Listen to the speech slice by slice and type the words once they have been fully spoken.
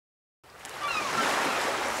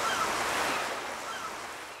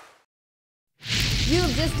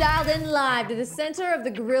You've just dialed in live to the center of the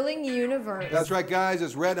grilling universe. That's right, guys.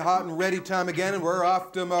 It's red hot and ready time again, and we're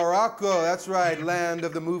off to Morocco. That's right, land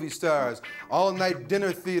of the movie stars. All-night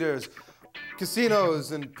dinner theaters,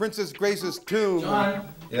 casinos, and Princess Grace's tomb. John,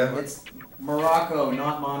 yeah? It's Morocco,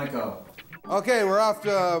 not Monaco. Okay, we're off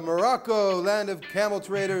to Morocco, land of camel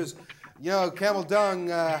traders, you know, camel dung,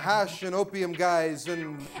 hash and opium guys,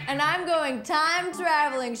 and I'm going time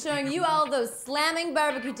traveling, showing you all those slamming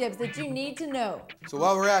barbecue tips that you need to know. So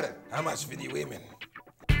while we're at it, how much for the women?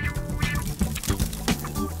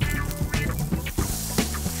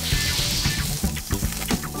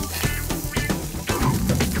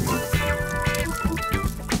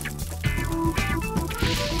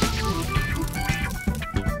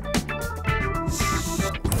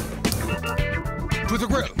 To the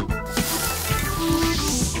grill.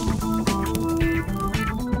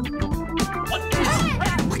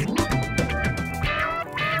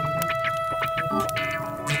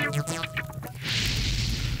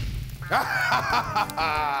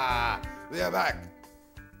 We are back.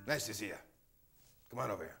 Nice to see you. Come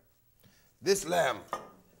on over here. This lamb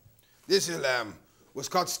was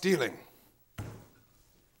caught stealing.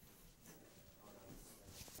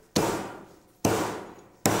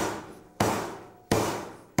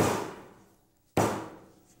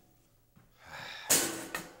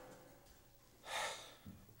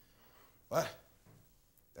 What?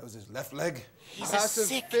 That was his left leg? He's a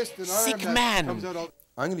sick man. I'm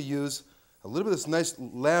going to use a little bit of this nice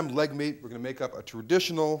lamb leg meat. We're going to make up a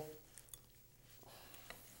traditional,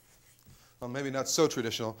 well, maybe not so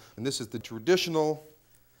traditional, and this is the traditional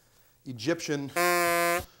Egyptian.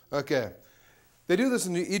 Okay. They do this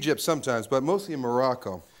in Egypt sometimes, but mostly in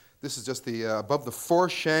Morocco. This is just the above the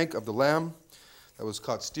foreshank of the lamb that was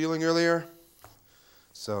caught stealing earlier.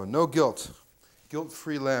 So no guilt.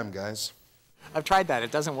 Guilt-free lamb, guys. I've tried that.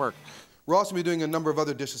 It doesn't work. We're also going to be doing a number of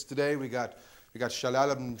other dishes today. We got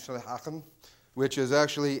shalal and shalahakan, which is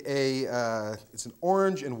actually it's an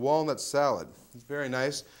orange and walnut salad. It's very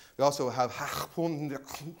nice. We also have hakpun,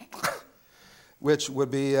 which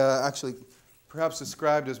would be actually perhaps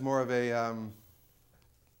described as more of a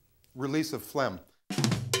release of phlegm.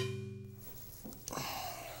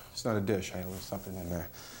 It's not a dish. I left something in there.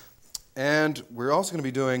 And we're also going to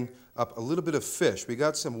be doing up a little bit of fish. We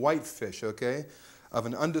got some white fish, okay, of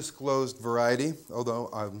an undisclosed variety, although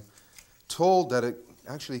I'm told that it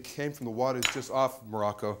actually came from the waters just off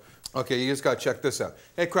Morocco. Okay, you just got to check this out.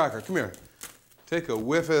 Hey, Crocker, come here. Take a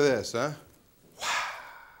whiff of this, huh? Wow.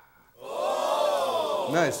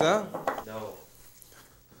 Oh. Nice, huh? No.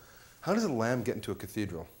 How does a lamb get into a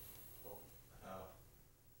cathedral?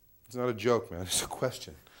 It's not a joke, man. It's a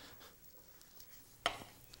question.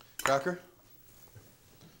 Crocker?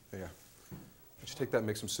 There you go. Why don't you take that and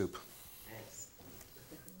make some soup? Thanks.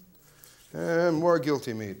 And more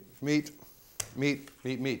guilty meat. Meat.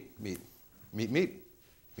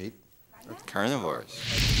 Carnivores.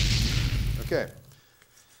 Okay.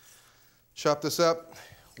 Chop this up.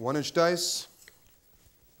 1-inch dice.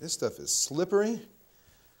 This stuff is slippery.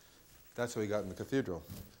 That's what we got in the cathedral.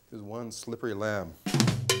 This is one slippery lamb.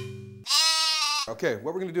 Okay,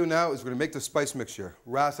 what we're going to do now is we're going to make the spice mixture.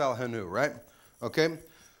 Ras al hanout, right? Okay?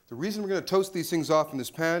 The reason we're going to toast these things off in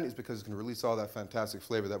this pan is because it's going to release all that fantastic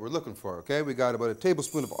flavor that we're looking for, okay? We got about a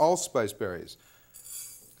tablespoon of allspice berries.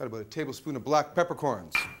 Got about a tablespoon of black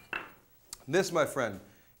peppercorns. This, my friend,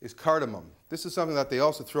 is cardamom. This is something that they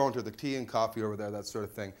also throw into the tea and coffee over there, that sort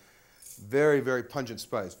of thing. Very, very pungent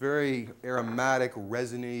spice. Very aromatic,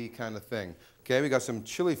 resiny kind of thing. Okay, we got some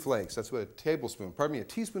chili flakes. That's what a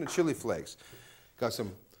teaspoon of chili flakes. Got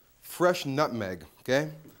some fresh nutmeg, okay?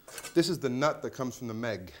 This is the nut that comes from the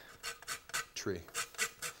meg tree.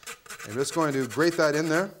 I'm just going to grate that in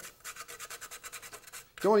there.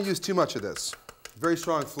 Don't want to use too much of this. Very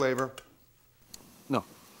strong flavor. No.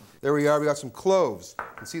 There we are. We got some cloves. You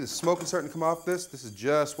can see the smoke is starting to come off this. This is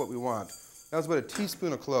just what we want. That was about a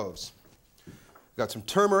teaspoon of cloves. We got some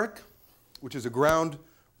turmeric, which is a ground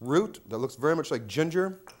root that looks very much like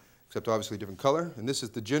ginger, except obviously a different color. And this is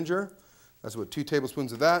the ginger. That's about 2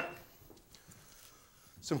 tablespoons of that.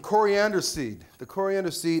 Some coriander seed. The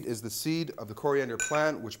coriander seed is the seed of the coriander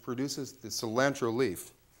plant, which produces the cilantro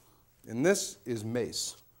leaf. And this is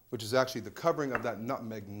mace, which is actually the covering of that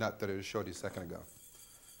nutmeg nut that I just showed you a second ago.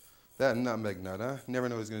 That nutmeg nut, huh? Never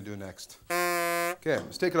know what he's going to do next. Okay,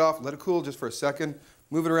 let's take it off, let it cool just for a second.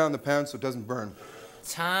 Move it around the pan so it doesn't burn.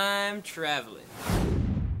 Time traveling.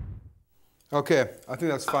 Okay, I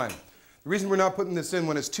think that's fine. The reason we're not putting this in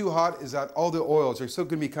when it's too hot is that all the oils are still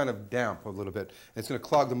going to be kind of damp a little bit. And it's going to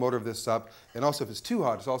clog the motor of this up. And also, if it's too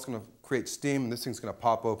hot, it's also going to create steam, and this thing's going to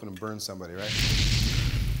pop open and burn somebody, right?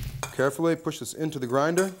 Carefully push this into the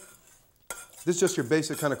grinder. This is just your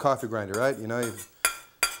basic kind of coffee grinder, right? You know,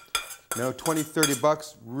 20, 30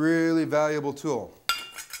 bucks, really valuable tool.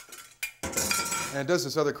 And it does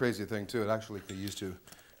this other crazy thing too. It actually can be used to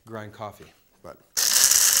grind coffee. But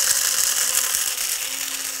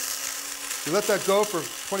you let that go for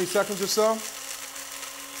 20 seconds or so.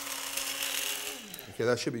 Okay,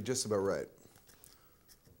 that should be just about right.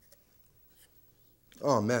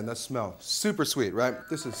 Oh man, that smell. Super sweet, right?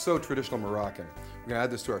 This is so traditional Moroccan. We're gonna add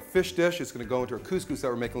this to our fish dish. It's gonna go into our couscous that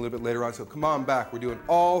we're making a little bit later on. So come on back. We're doing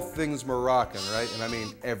all things Moroccan, right? And I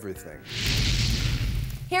mean everything.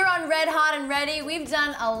 Here on Red Hot and Ready, we've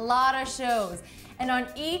done a lot of shows. And on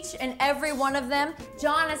each and every one of them,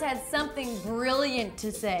 John has had something brilliant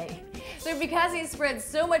to say. So because he's spread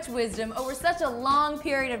so much wisdom over such a long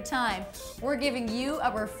period of time, we're giving you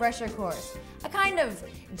a refresher course. A kind of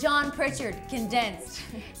John Pritchard condensed.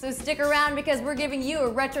 So stick around because we're giving you a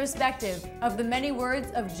retrospective of the many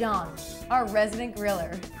words of John, our resident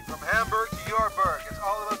griller. From Hamburg to your burg, it's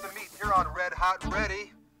all about the meat here on Red Hot and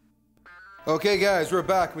Ready. Okay guys, we're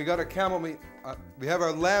back. We got our camel meat. We have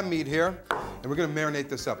our lamb meat here, and we're gonna marinate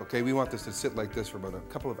this up, okay? We want this to sit like this for about a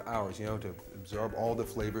couple of hours, you know, to absorb all the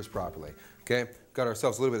flavors properly, okay? Got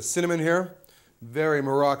ourselves a little bit of cinnamon here, very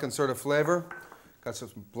Moroccan sort of flavor. Got some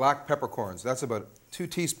black peppercorns, that's about 2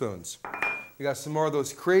 teaspoons. We got some more of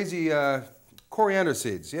those crazy coriander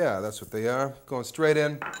seeds, yeah, that's what they are, going straight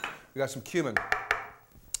in. We got some cumin,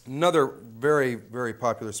 another very, very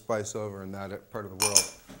popular spice over in that part of the world.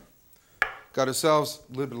 Got ourselves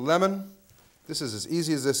a little bit of lemon. This is as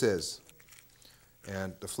easy as this is.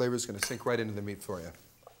 And the flavor is going to sink right into the meat for you.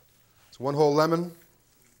 It's 1 whole lemon.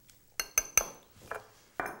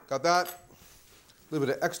 Got that. A little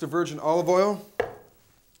bit of extra virgin olive oil.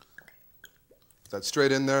 That's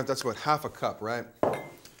straight in there. That's about ½ a cup, right? I'm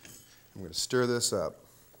going to stir this up.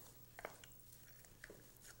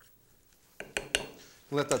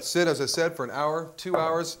 Let that sit, as I said, for an hour, 2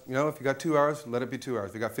 hours. You know, if you got 2 hours, let it be 2 hours.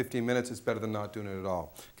 If you got 15 minutes, it's better than not doing it at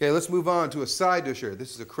all. Okay, let's move on to a side dish here.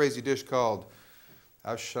 This is a crazy dish called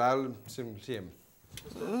ashal simtim.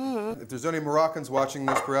 If there's any Moroccans watching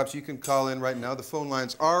this, perhaps you can call in right now. The phone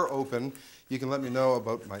lines are open. You can let me know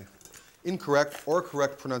about my incorrect or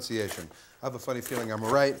correct pronunciation. I have a funny feeling I'm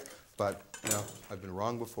right, but, you know, I've been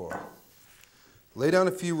wrong before. Lay down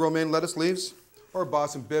a few romaine lettuce leaves, or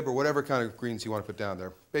balsam bib, or whatever kind of greens you want to put down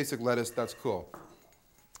there. Basic lettuce, that's cool.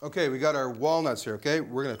 Okay, we got our walnuts here, okay?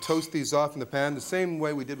 We're gonna toast these off in the pan the same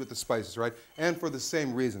way we did with the spices, right? And for the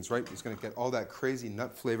same reasons, right? It's gonna get all that crazy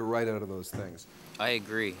nut flavor right out of those things. I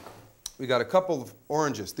agree. We got a couple of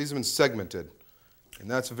oranges. These have been segmented,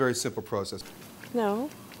 and that's a very simple process. No.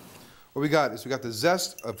 What we got is we got the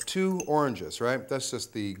zest of 2 oranges, right? That's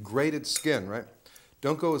just the grated skin, right?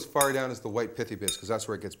 Don't go as far down as the white pithy bits, because that's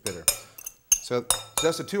where it gets bitter. So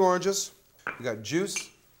zest of 2 oranges. We got juice,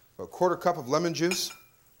 about a ¼ cup of lemon juice.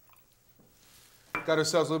 Got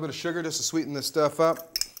ourselves a little bit of sugar just to sweeten this stuff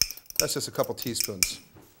up. That's just a couple teaspoons.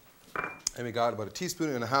 And we got about a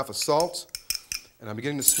teaspoon and a half of salt. And I'm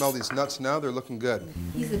beginning to smell these nuts now. They're looking good.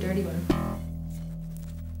 He's the dirty one.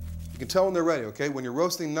 You can tell when they're ready, okay? When you're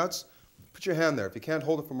roasting nuts, put your hand there. If you can't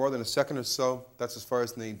hold it for more than a second or so, that's as far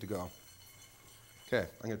as they need to go. Okay,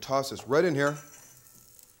 I'm gonna toss this right in here.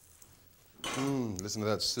 Listen to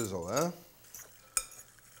that sizzle, huh?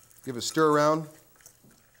 Give it a stir around.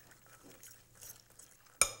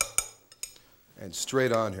 And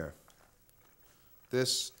straight on here.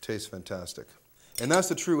 This tastes fantastic. And that's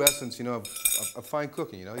the true essence, you know, of fine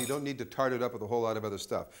cooking, you know? You don't need to tart it up with a whole lot of other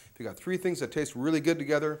stuff. If you got 3 things that taste really good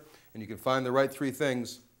together, and you can find the right 3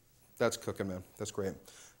 things, that's cooking, man. That's great.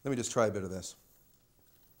 Let me just try a bit of this.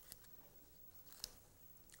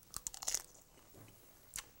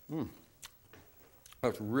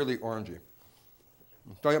 That's really orangey.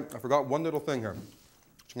 I'll tell you, I forgot one little thing here,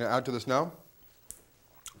 which I'm going to add to this now.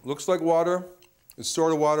 Looks like water. It's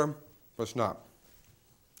sort of water, but it's not.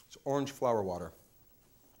 It's orange flower water.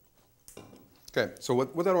 Okay, so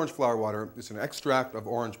with that orange flower water, it's an extract of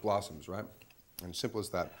orange blossoms, right? And simple as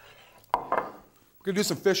that. We're going to do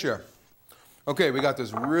some fish here. Okay, we got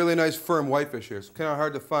this really nice firm whitefish here. It's kind of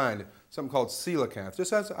hard to find. Something called coelacanth.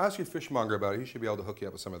 Just ask your fishmonger about it. He should be able to hook you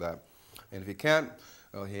up with some of that. And if he can't,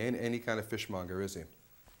 well, he ain't any kind of fishmonger, is he?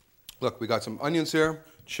 Look, we got some onions here,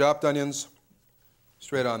 chopped onions,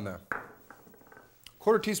 straight on there.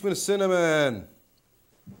 ¼ teaspoon of cinnamon,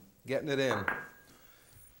 getting it in.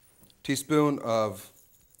 Teaspoon of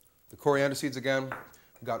the coriander seeds again.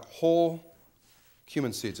 We got whole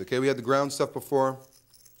cumin seeds, okay? We had the ground stuff before.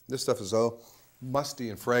 This stuff is all musty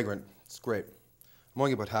and fragrant. It's great. I'm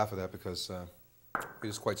only about half of that because it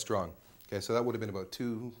is quite strong. Okay, so that would have been about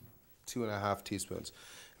 2 2½ teaspoons.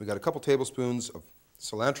 We got a couple tablespoons of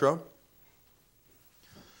cilantro.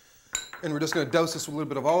 And we're just going to douse this with a little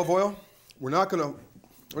bit of olive oil. We're not going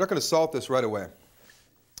to salt this right away,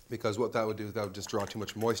 because what that would do is that would just draw too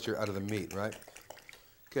much moisture out of the meat, right?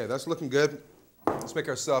 Okay, that's looking good. Let's make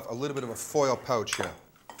ourselves a little bit of a foil pouch here.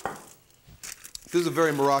 This is a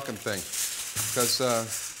very Moroccan thing, because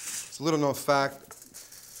it's a little known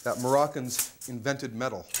fact that Moroccans invented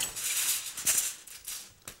metal.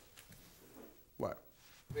 What?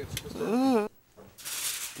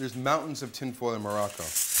 There's mountains of tinfoil in Morocco.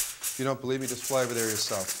 If you don't believe me, just fly over there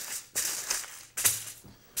yourself.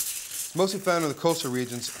 It's mostly found in the coastal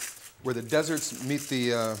regions where the deserts meet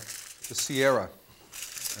the Sierra.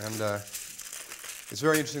 And it's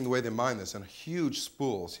very interesting the way they mine this, and huge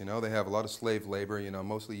spools, you know. They have a lot of slave labor, you know,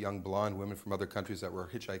 mostly young blonde women from other countries that were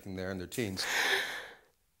hitchhiking there in their teens.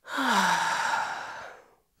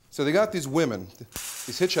 So they got these women,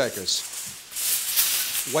 these hitchhikers,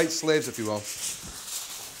 white slaves, if you will.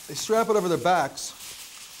 They strap it over their backs,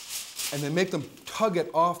 and they make them tug it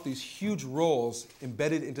off these huge rolls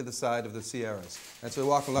embedded into the side of the Sierras. And so they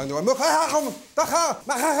walk along, they're like,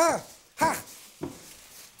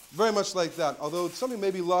 very much like that, although something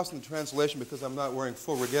may be lost in the translation because I'm not wearing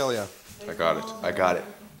full regalia. I got it. I got it.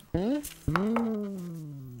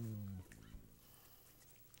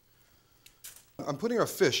 I'm putting our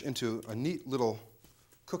fish into a neat little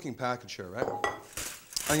cooking package here, right?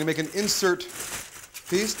 I'm gonna make an insert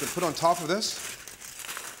piece to put on top of this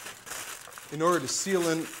in order to seal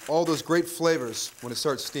in all those great flavors when it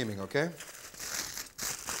starts steaming, okay?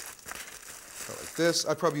 So like this.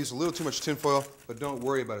 I probably use a little too much tin foil, but don't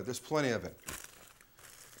worry about it. There's plenty of it.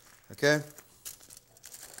 Okay?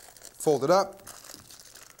 Fold it up,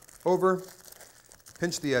 over,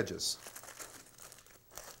 pinch the edges.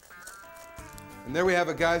 And there we have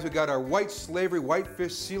it, guys. We got our white slavery, white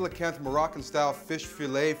fish, coelacanth, Moroccan style fish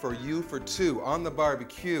fillet for you for two on the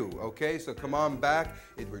barbecue. Okay, so come on back.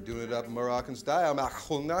 We're doing it up Moroccan style. I'm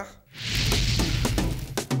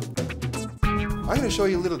going to show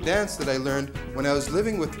you a little dance that I learned when I was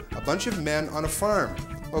living with a bunch of men on a farm.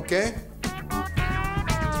 Okay?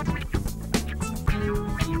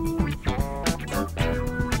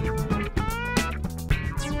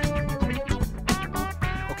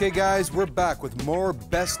 Okay guys, we're back with more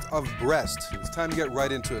Best of Breast. It's time to get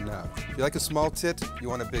right into it now. If you like a small tit, you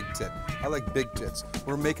want a big tit. I like big tits.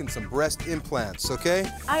 We're making some breast implants, okay?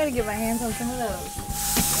 I gotta get my hands on some of those.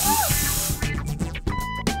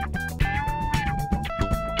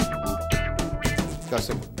 Got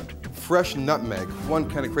some fresh nutmeg. One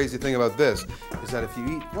kind of crazy thing about this is that if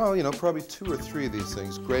you eat, well, you know, probably 2 or 3 of these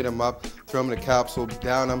things, grate them up, throw them in a capsule,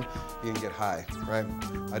 down them, you can get high, right?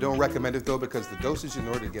 I don't recommend it though because the dosage in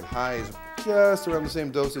order to get high is just around the same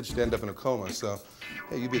dosage to end up in a coma. So,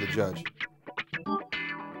 hey, you be the judge.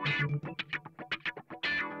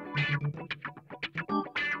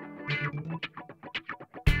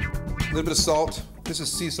 A little bit of salt. This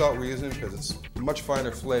is sea salt we're using because it's much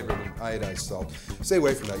finer flavor than iodized salt. Stay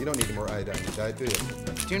away from that. You don't need more iodine in your diet, do you?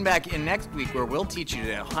 Tune back in next week where we'll teach you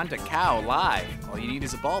to hunt a cow live. All you need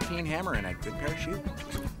is a ball peen hammer and a good pair of shoes.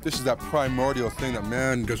 This is that primordial thing that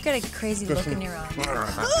man just... You got a crazy look in your eye.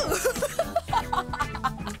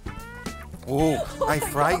 Oh, I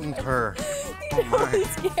frightened her. You really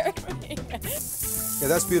scared me. Yeah,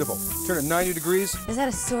 that's beautiful. Turn it 90 degrees. Is that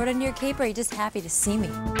a sword under your cape, or are you just happy to see me?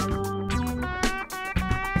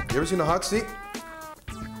 You ever seen a hot seat?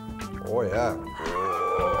 Oh, yeah.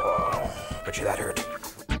 Oh, bet you that hurt.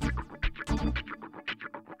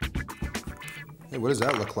 Hey, what does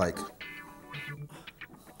that look like?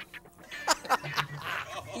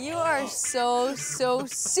 You are so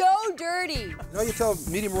dirty. You know how you tell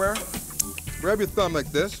medium rare? Grab your thumb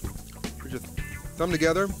like this, put your thumb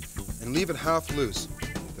together, and leave it half loose.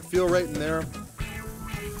 To feel right in there,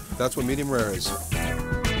 that's what medium rare is.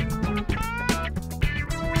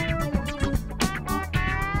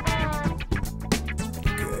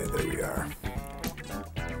 Okay, there we are.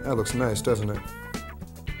 That looks nice, doesn't it?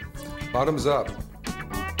 Bottoms up.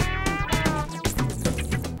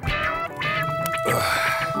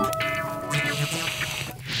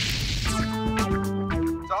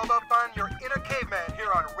 It's all about finding your inner caveman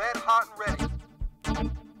here on Red Hot and Ready.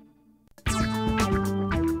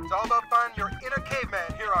 It's all about finding your inner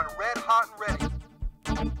caveman here on Red Hot and Ready.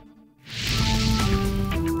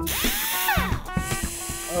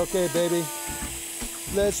 Okay, baby.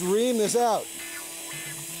 Let's ream this out.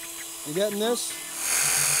 You getting this?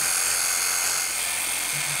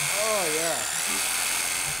 Oh, yeah.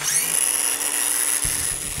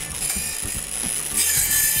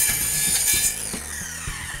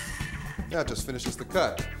 That just finishes the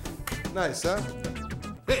cut. Nice, huh?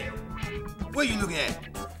 Hey, what are you looking at?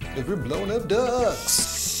 Because we're blowing up ducks.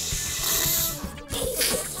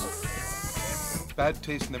 Bad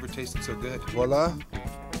taste never tasted so good. Voila.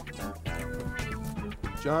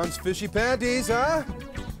 John's fishy panties, huh?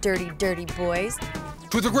 Dirty, dirty boys.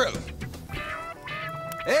 To the grill.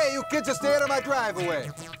 Hey, you kids are staying out of my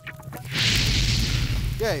driveway.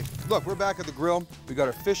 Okay, look, we're back at the grill. We got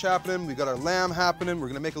our fish happening, we got our lamb happening. We're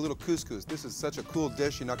gonna make a little couscous. This is such a cool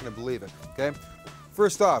dish, you're not gonna believe it, okay?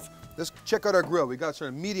 First off, let's check out our grill. We got sort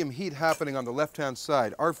of medium heat happening on the left-hand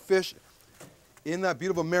side. Our fish in that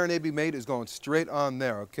beautiful marinade we made is going straight on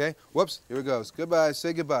there, okay? Whoops, here it goes. Goodbye,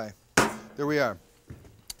 say goodbye. There we are.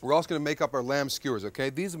 We're also gonna make up our lamb skewers,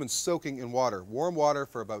 okay? These have been soaking in water, warm water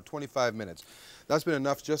for about 25 minutes. That's been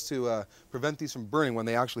enough just to prevent these from burning when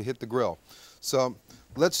they actually hit the grill. So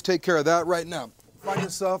let's take care of that right now. Find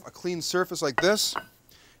yourself a clean surface like this,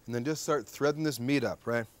 and then just start threading this meat up,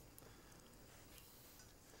 right?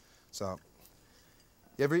 So,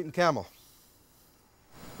 you ever eaten camel?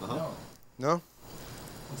 No. No?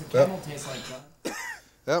 What's a camel taste like, John?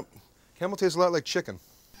 Yep. Camel tastes a lot like chicken.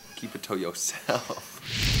 Keep it to yourself.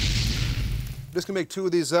 I'm just gonna make 2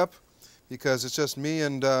 of these up because it's just me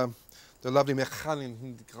and the lovely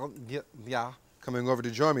Mechalin coming over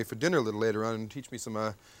to join me for dinner a little later on and teach me some,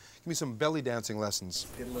 give me some belly dancing lessons.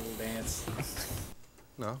 Get a little dance.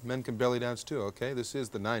 No, men can belly dance too, okay? This is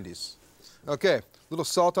the 90s. Okay, a little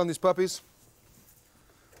salt on these puppies.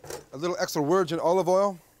 A little extra virgin olive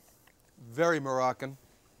oil. Very Moroccan.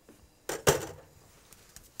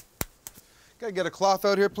 Okay, get a cloth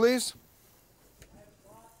out here, please.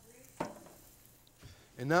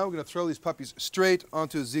 And now we're gonna throw these puppies straight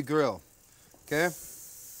onto the grill, okay?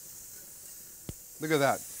 Look at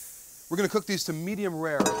that. We're gonna cook these to medium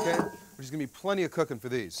rare, okay? There's gonna be plenty of cooking for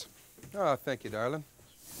these. Oh, thank you, darling.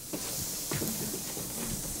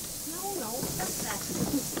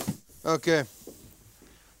 Okay.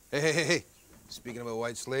 Hey. Speaking about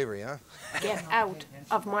white slavery, huh? Get out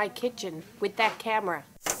of my kitchen with that camera.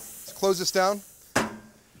 Let's close this down.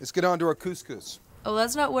 Let's get on to our couscous. Oh,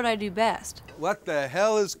 that's not what I do best. What the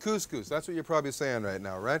hell is couscous? That's what you're probably saying right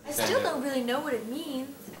now, right? I still don't really know what it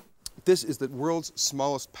means. This is the world's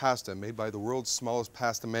smallest pasta, made by the world's smallest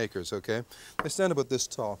pasta makers, okay? They stand about this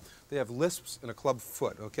tall. They have lisps and a club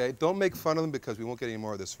foot, okay? Don't make fun of them because we won't get any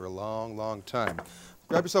more of this for a long, long time.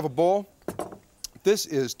 Grab yourself a bowl. This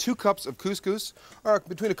is 2 cups of couscous, or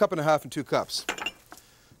between 1.5 cups and 2 cups. I'm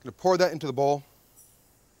gonna pour that into the bowl.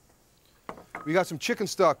 We got some chicken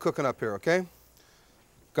stock cooking up here, okay?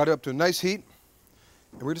 Got it up to a nice heat,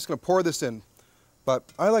 and we're just gonna pour this in. But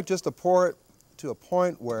I like just to pour it to a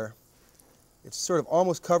point where it's sort of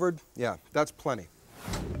almost covered. Yeah, that's plenty.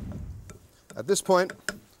 At this point,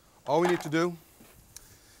 all we need to do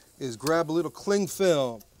is grab a little cling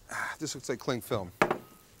film. This looks like cling film.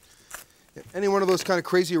 Any one of those kind of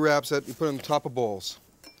crazy wraps that you put on the top of bowls.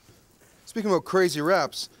 Speaking about crazy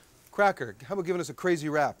wraps, Cracker, how about giving us a crazy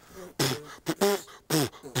wrap?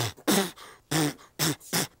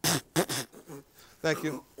 Thank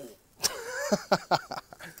you.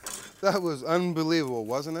 That was unbelievable,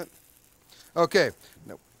 wasn't it? Okay,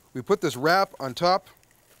 now we put this wrap on top.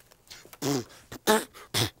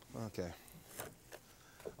 Okay.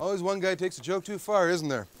 Always one guy takes a joke too far, isn't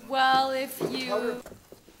there? Well, if you...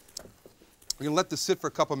 We're gonna let this sit for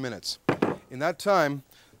a couple minutes. In that time,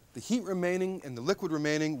 the heat remaining and the liquid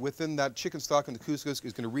remaining within that chicken stock and the couscous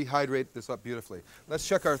is gonna rehydrate this up beautifully. Let's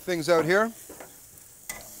check our things out here.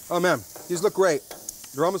 Oh man, these look great.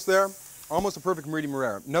 They're almost there. Almost a perfect medium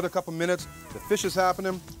rare. Another couple minutes, the fish is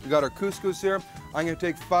happening. We got our couscous here. I'm gonna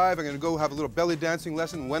take 5, I'm gonna go have a little belly dancing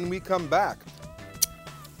lesson. When we come back,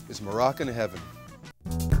 it's Moroccan heaven.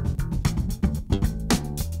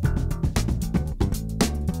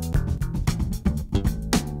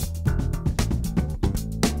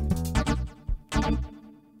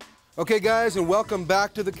 Okay guys, and welcome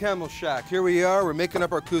back to the Camel Shack. Here we are, we're making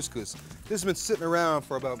up our couscous. This has been sitting around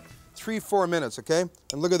for about 3-4 minutes, okay?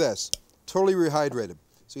 And look at this, totally rehydrated.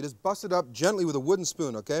 So you just bust it up gently with a wooden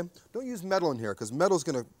spoon, okay? Don't use metal in here, because metal's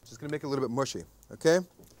just gonna make it a little bit mushy, okay?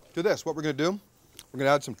 To this, what we're gonna do, we're gonna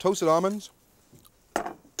add some toasted almonds,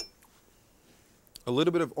 a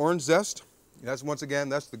little bit of orange zest. That's, once again,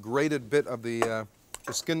 that's the grated bit of the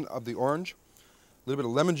skin of the orange. A little bit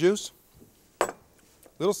of lemon juice.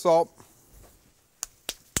 Little salt,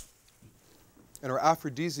 and our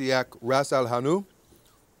aphrodisiac ras al hanout.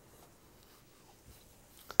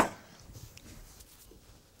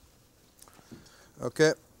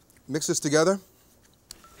 Okay, mix this together.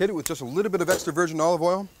 Hit it with just a little bit of extra virgin olive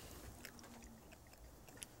oil.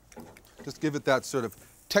 Just give it that sort of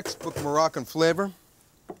textbook Moroccan flavor.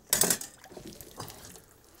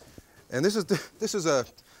 And this is a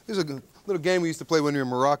little game we used to play when we were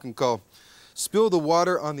Moroccan called Spill the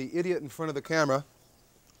Water on the Idiot in front of the camera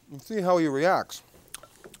and see how he reacts.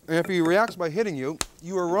 And if he reacts by hitting you,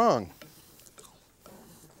 you are wrong.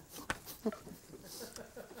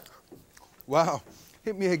 Wow,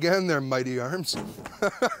 hit me again there, mighty arms.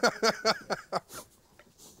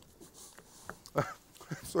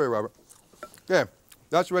 Sorry, Robert. Okay,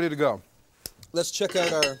 that's ready to go. Let's check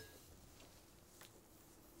out our...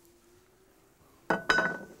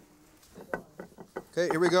 Okay,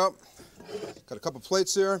 here we go. Got a couple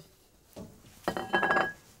plates here.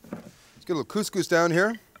 Let's get a little couscous down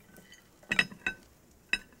here.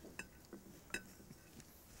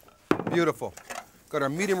 Beautiful. Got our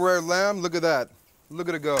medium rare lamb. Look at that. Look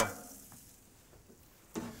at it go.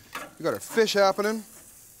 We got our fish happening.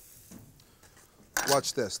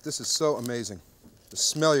 Watch this. This is so amazing. The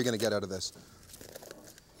smell you're going to get out of this.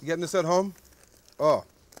 You getting this at home? Oh,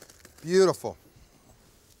 beautiful.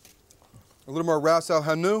 A little more ras al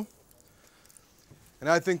hanout. And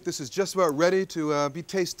I think this is just about ready to be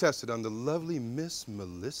taste tested on the lovely Miss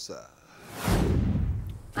Melissa.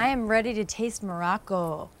 I am ready to taste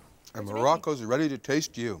Morocco. And Morocco's ready to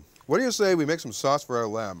taste you. What do you say we make some sauce for our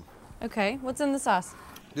lamb? Okay, what's in the sauce?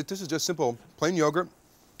 This is just simple, plain yogurt.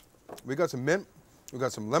 We got some mint, we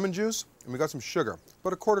got some lemon juice, and we got some sugar.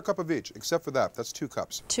 About a quarter cup of each, except for that. That's 2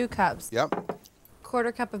 cups. 2 cups. Yep.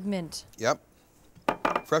 Quarter cup of mint. Yep.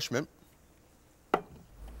 Fresh mint.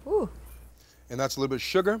 Ooh. And that's a little bit of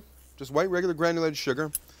sugar, just white regular granulated sugar.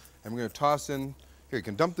 And we're going to toss in, here, you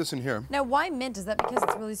can dump this in here. Now, why mint? Is that because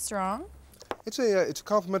it's really strong? It's a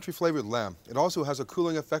complementary flavored lamb. It also has a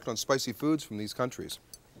cooling effect on spicy foods from these countries.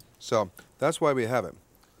 So that's why we have it.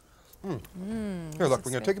 Here, look,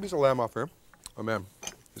 we're going to take a piece of lamb off here. Oh, man,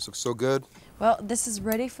 this looks so good. Well, this is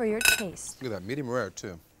ready for your taste. Look at that, medium rare,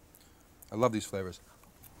 too. I love these flavors.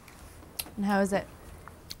 And how is it?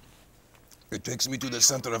 It takes me to the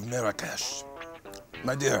center of Marrakesh.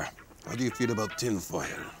 My dear, how do you feel about tinfoil?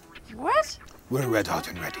 What? We're red hot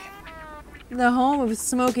and ready. The home of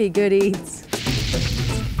smoky good eats.